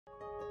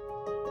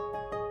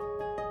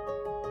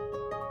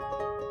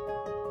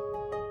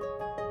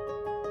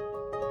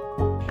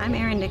I'm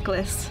Erin,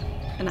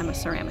 and I'm a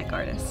ceramic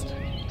artist.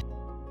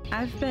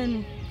 I've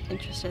been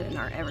interested in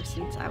art ever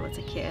since I was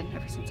a kid,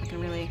 ever since I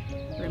can really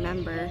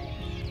remember.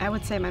 I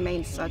would say my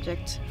main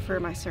subject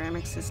for my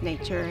ceramics is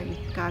nature and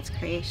God's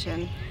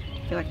creation.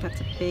 I feel like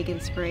that's a big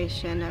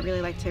inspiration. I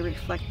really like to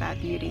reflect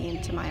that beauty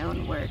into my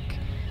own work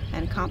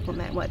and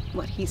complement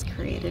what He's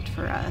created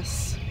for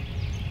us.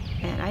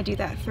 And I do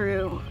that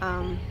through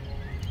a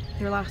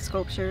lot of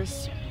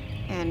sculptures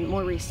and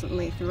more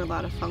recently through a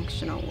lot of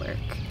functional work.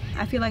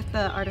 I feel like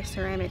the art of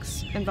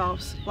ceramics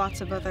involves lots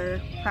of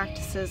other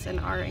practices in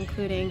art,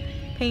 including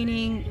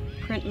painting,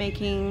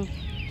 printmaking,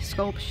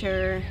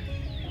 sculpture,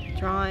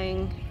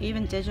 drawing,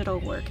 even digital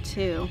work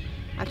too.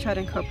 I try to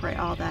incorporate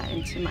all that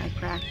into my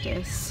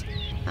practice.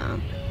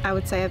 I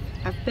would say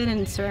I've been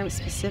in ceramics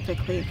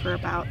specifically for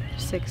about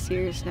 6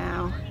 years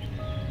now.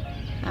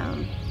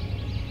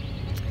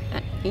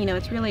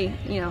 It's really,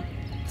 the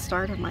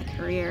start of my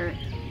career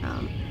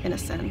in a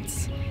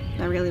sense.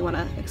 And I really want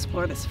to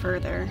explore this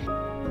further.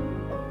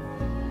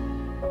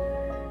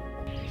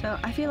 So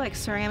I feel like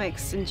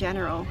ceramics in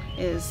general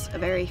is a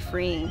very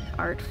freeing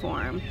art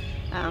form.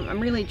 I'm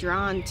really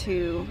drawn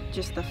to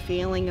just the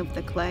feeling of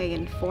the clay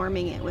and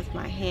forming it with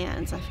my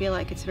hands. I feel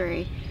like it's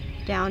very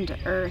down to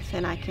earth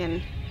and I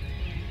can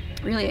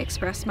really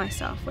express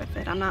myself with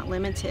it. I'm not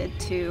limited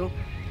to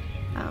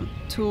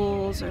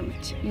tools or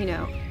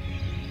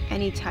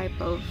any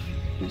type of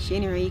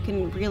machinery. You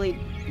can really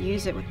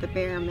use it with the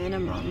bare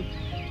minimum.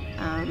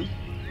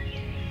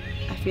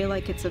 I feel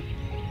like it's a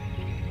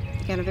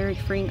very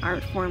freeing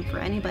art form for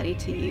anybody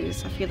to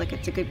use. I feel like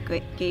it's a good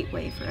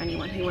gateway for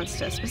anyone who wants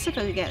to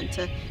specifically get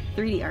into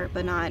 3D art,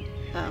 but not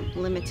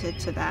limited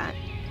to that.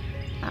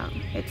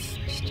 It's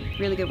just a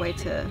really good way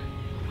to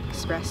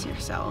express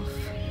yourself.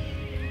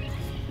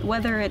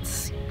 Whether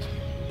it's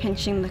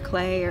pinching the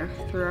clay or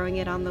throwing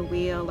it on the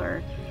wheel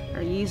or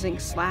using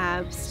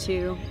slabs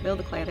to build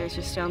the clay, there's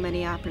just so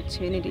many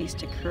opportunities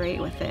to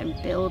create with it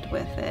and build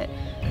with it.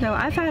 So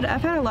I've had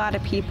a lot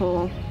of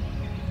people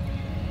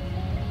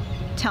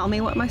tell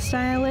me what my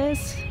style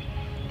is,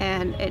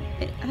 and I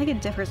think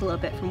it differs a little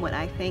bit from what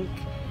I think,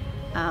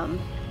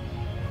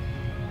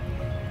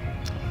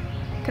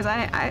 because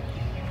I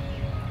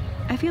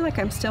feel like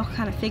I'm still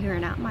kind of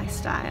figuring out my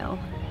style.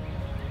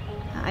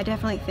 I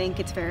definitely think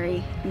it's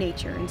very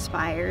nature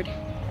inspired,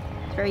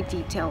 it's very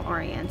detail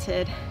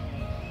oriented.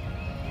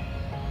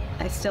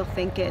 I still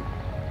think it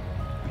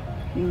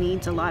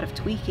needs a lot of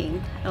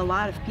tweaking. A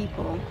lot of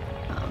people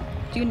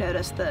do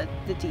notice the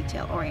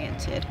detail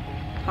oriented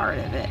part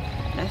of it.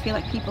 And I feel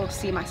like people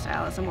see my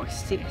style as a more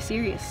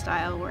serious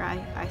style, where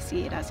I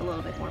see it as a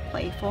little bit more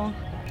playful.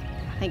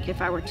 I think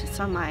if I were to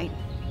sum my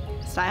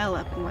style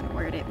up in one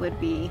word, it would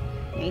be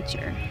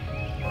nature.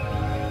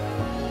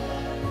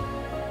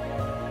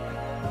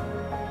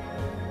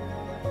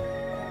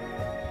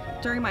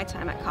 During my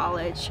time at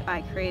college,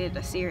 I created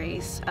a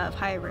series of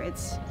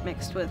hybrids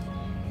mixed with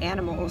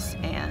animals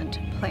and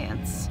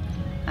plants.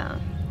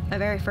 My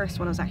very first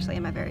one was actually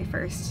in my very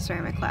first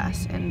ceramic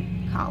class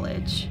in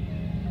college.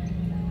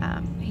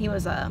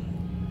 He's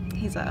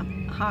a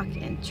hawk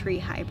and tree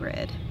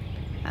hybrid.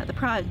 The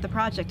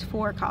project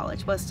for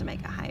college was to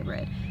make a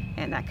hybrid,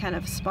 and that kind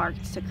of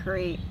sparked to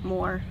create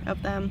more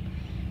of them.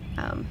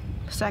 The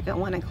second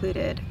one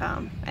included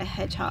a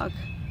hedgehog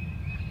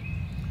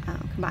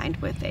combined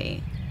with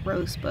a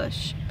rose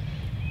bush,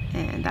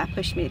 and that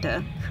pushed me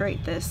to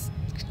create this,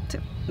 to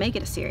make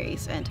it a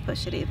series and to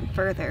push it even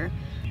further.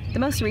 The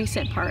most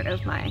recent part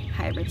of my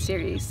hybrid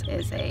series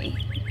is a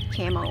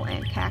camel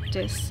and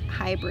cactus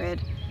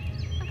hybrid.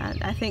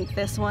 I think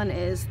this one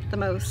is the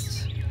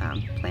most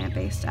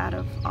plant-based out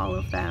of all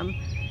of them.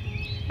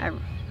 I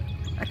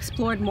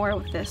explored more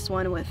with this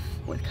one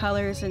with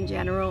colors in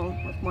general,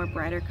 with more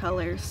brighter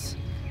colors,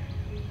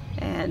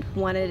 and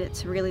wanted it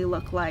to really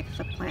look like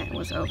the plant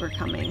was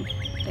overcoming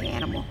the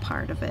animal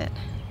part of it.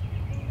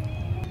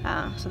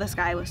 So this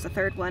guy was the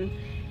third one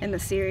in the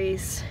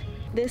series.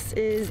 This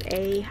is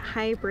a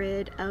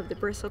hybrid of the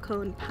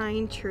bristlecone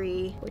pine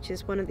tree, which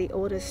is one of the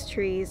oldest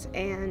trees,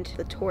 and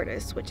the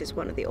tortoise, which is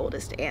one of the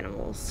oldest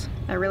animals.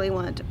 I really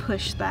wanted to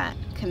push that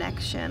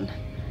connection.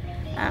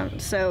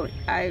 So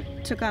I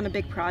took on a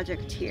big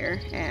project here,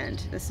 and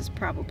this is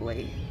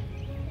probably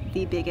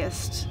the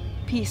biggest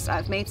piece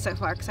I've made so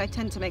far, because I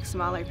tend to make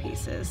smaller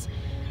pieces.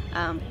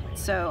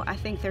 So I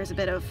think there's a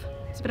bit of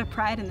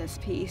pride in this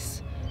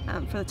piece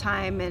for the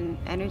time and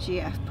energy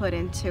I've put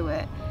into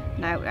it,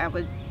 and I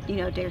would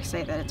dare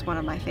say that it's one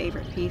of my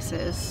favorite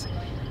pieces.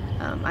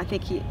 I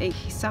think he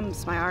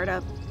sums my art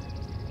up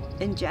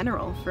in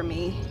general for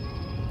me,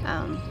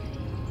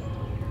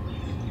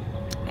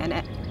 and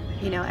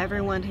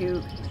everyone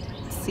who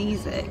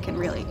sees it can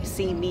really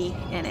see me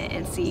in it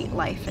and see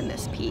life in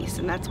this piece,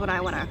 and that's what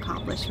I want to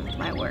accomplish with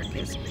my work,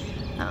 is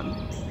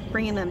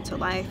bringing them to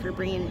life, or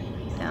bringing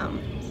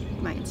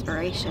my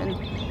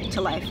inspiration to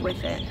life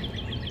with it.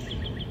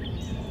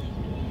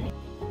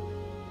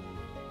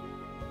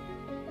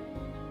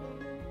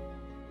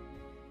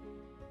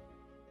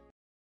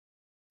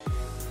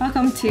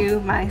 Welcome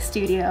to my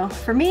studio.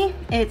 For me,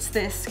 it's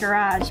this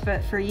garage,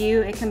 but for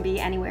you, it can be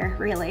anywhere,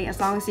 really, as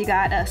long as you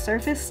got a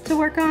surface to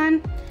work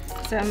on.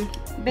 Some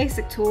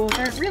basic tools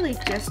are really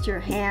just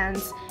your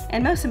hands,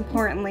 and most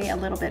importantly, a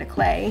little bit of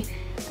clay.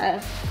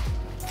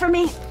 For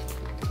me,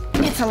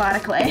 it's a lot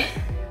of clay.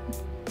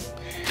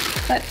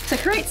 But to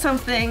create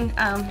something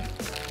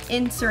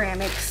in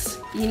ceramics,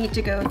 you need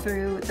to go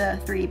through the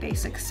 3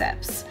 basic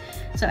steps.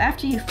 So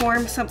after you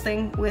form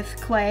something with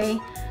clay,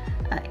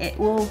 it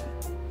will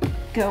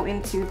go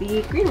into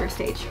the greenware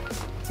stage.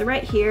 So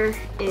right here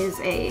is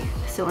a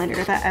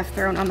cylinder that I've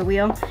thrown on the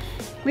wheel.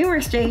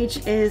 Greenware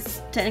stage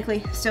is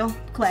technically still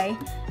clay.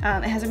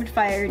 It hasn't been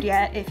fired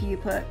yet. If you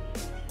put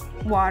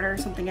water or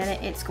something in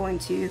it, it's going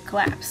to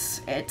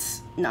collapse.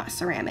 It's not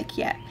ceramic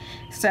yet.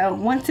 So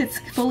once it's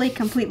fully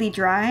completely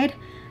dried,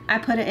 I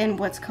put it in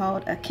what's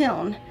called a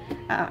kiln.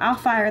 I'll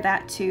fire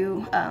that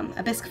to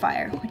a bisque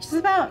fire, which is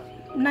about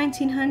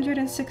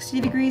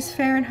 1960 degrees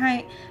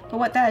Fahrenheit. But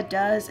what that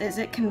does is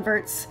it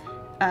converts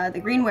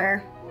the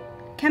greenware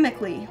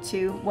chemically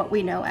to what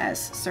we know as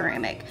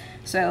ceramic.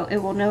 So it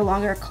will no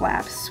longer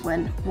collapse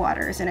when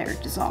water is in it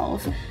or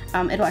dissolve.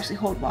 It'll actually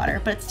hold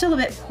water, but it's still a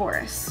bit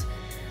porous.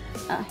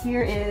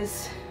 Here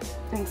is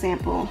an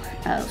example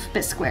of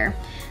bisqueware.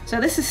 So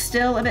this is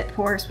still a bit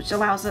porous, which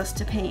allows us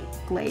to paint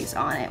glaze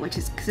on it, which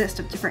consists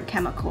of different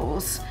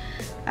chemicals.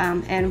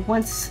 And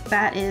once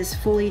that is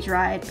fully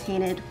dried,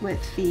 painted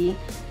with the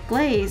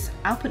glaze,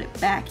 I'll put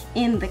it back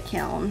in the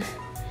kiln,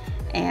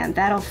 and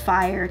that'll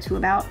fire to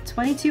about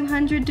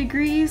 2200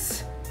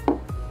 degrees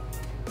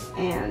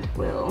and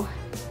will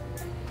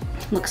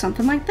look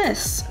something like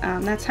this.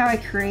 That's how I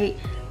create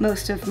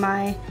most of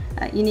my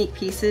unique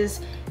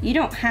pieces. You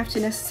don't have to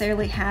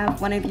necessarily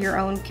have one of your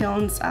own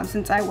kilns.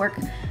 Since I work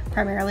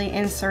primarily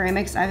in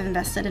ceramics, I've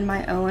invested in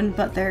my own,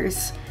 but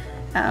there's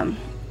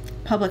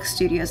public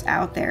studios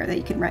out there that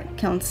you can rent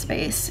kiln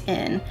space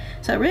in.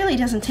 So it really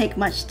doesn't take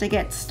much to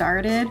get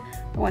started.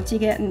 But once you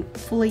get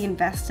fully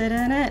invested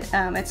in it,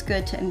 it's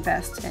good to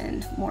invest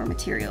in more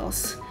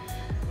materials.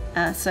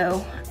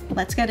 So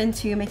let's get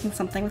into making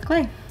something with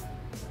clay.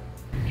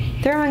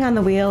 Throwing on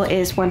the wheel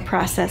is one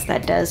process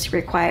that does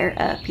require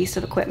a piece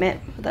of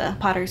equipment, the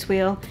potter's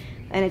wheel,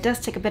 and it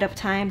does take a bit of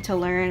time to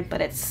learn,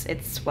 but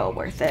it's well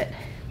worth it.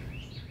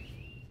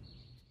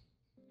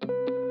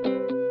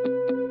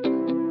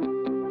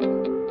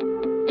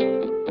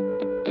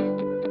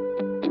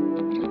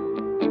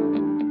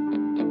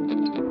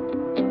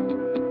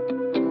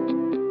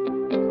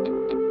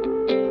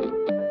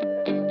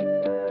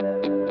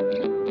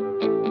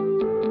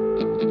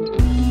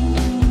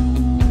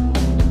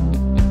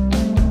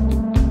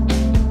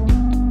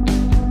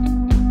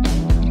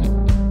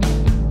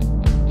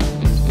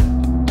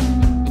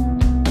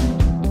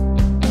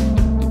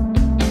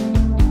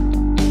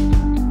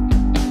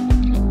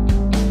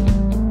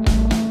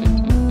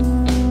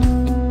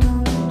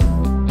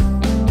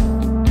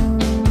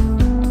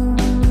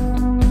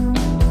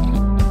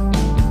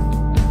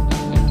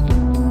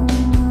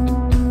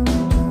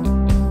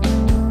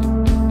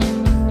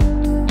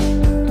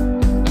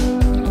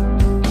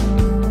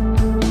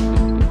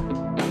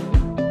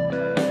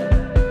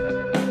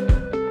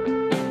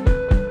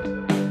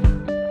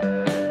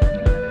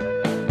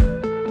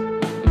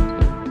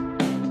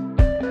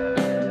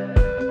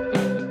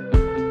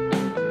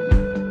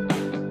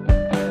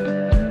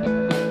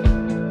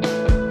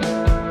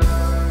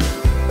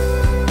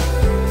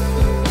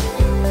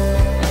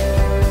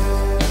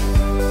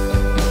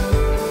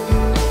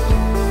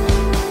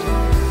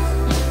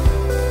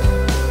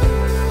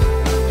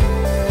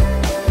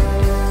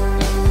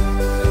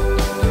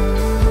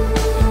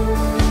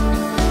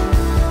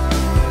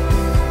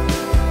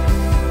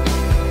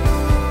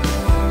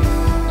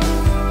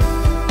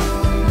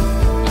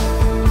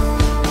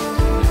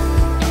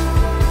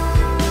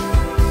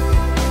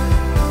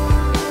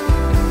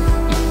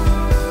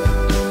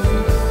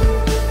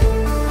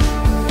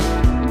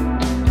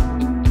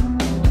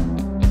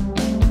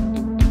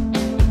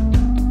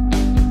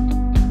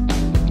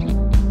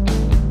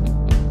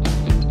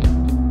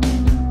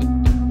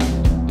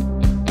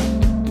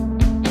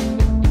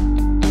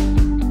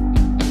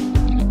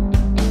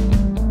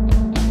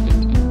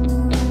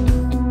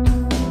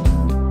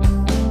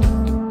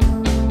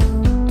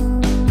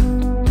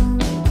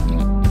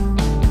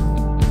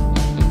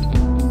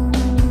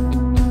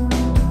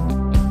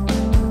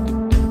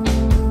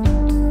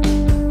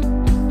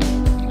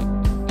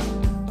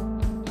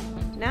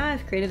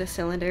 Created a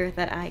cylinder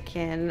that I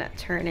can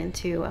turn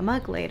into a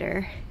mug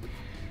later.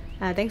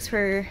 Thanks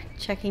for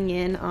checking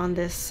in on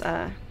this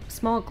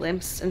small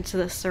glimpse into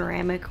the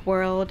ceramic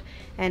world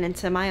and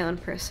into my own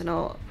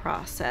personal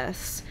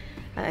process.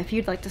 If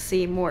you'd like to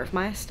see more of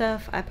my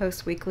stuff, I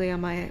post weekly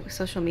on my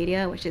social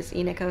media, which is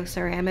Inico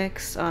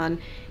Ceramics on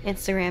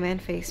Instagram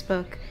and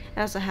Facebook.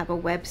 I also have a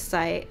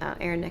website,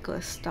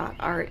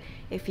 erinnicholas.art,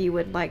 if you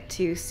would like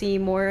to see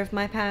more of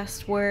my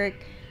past work,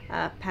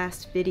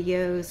 past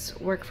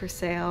videos, work for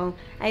sale.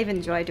 I even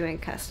enjoy doing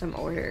custom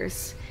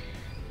orders.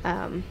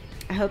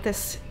 I hope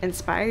this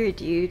inspired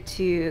you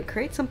to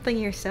create something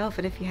yourself,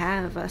 and if you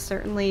have,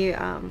 certainly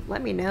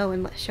let me know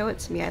and show it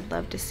to me. I'd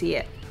love to see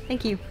it.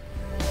 Thank you.